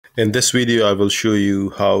In this video, I will show you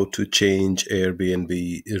how to change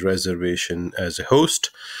Airbnb reservation as a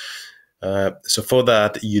host. So for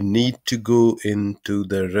that, you need to go into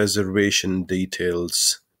the reservation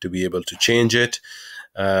details to be able to change it.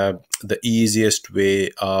 The easiest way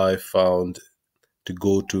I found to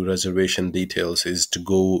go to reservation details is to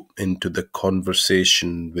go into the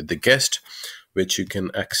conversation with the guest, which you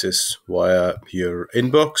can access via your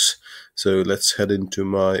inbox. So let's head into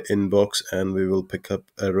my inbox and we will pick up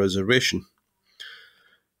a reservation.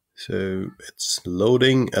 So it's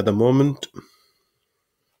loading at the moment.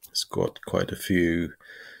 It's got quite a few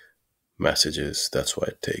messages. That's why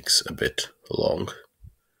it takes a bit long.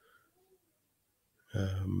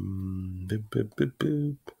 Boop, boop, boop,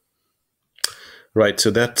 boop. Right,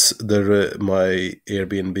 so that's my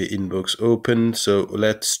Airbnb inbox open. So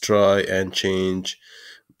let's try and change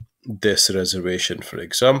this reservation, for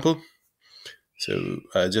example. So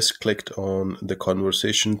I just clicked on the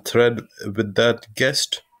conversation thread with that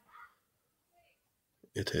guest.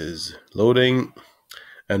 It is loading.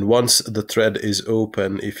 And once the thread is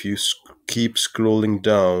open, if you keep scrolling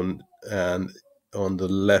down, and on the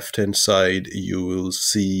left hand side, you will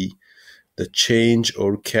see the change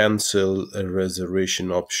or cancel a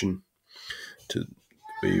reservation option.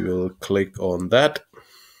 We will click on that.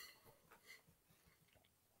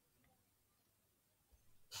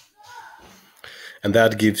 And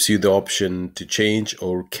that gives you the option to change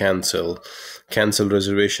or cancel. Cancel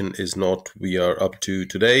reservation is not we are up to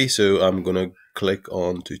today, so I'm going to click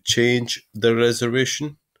on to change the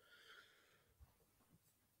reservation.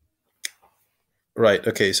 Right,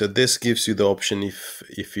 okay, so this gives you the option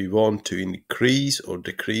if you want to increase or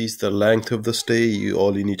decrease the length of the stay,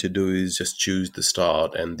 all you need to do is just choose the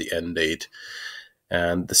start and the end date,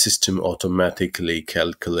 and the system automatically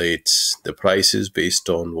calculates the prices based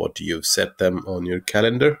on what you've set them on your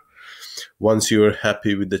calendar. Once you're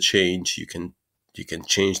happy with the change, you can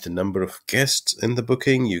change the number of guests in the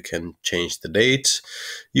booking, you can change the dates,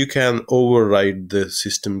 you can override the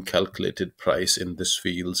system calculated price in this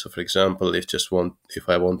field. So for example, if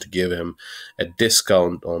I want to give him a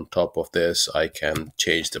discount on top of this, I can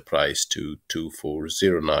change the price to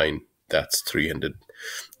 2409. That's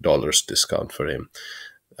 $300 discount for him.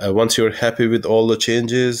 Once you're happy with all the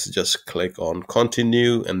changes, just click on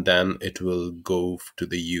continue, and then it will go to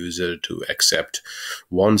the user to accept.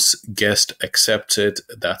 Once guest accepts it,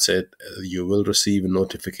 that's it. You will receive a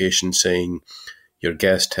notification saying your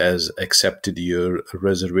guest has accepted your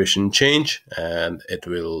reservation change, and it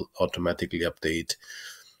will automatically update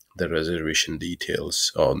the reservation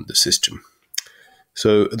details on the system.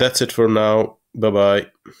 So that's it for now. Bye bye.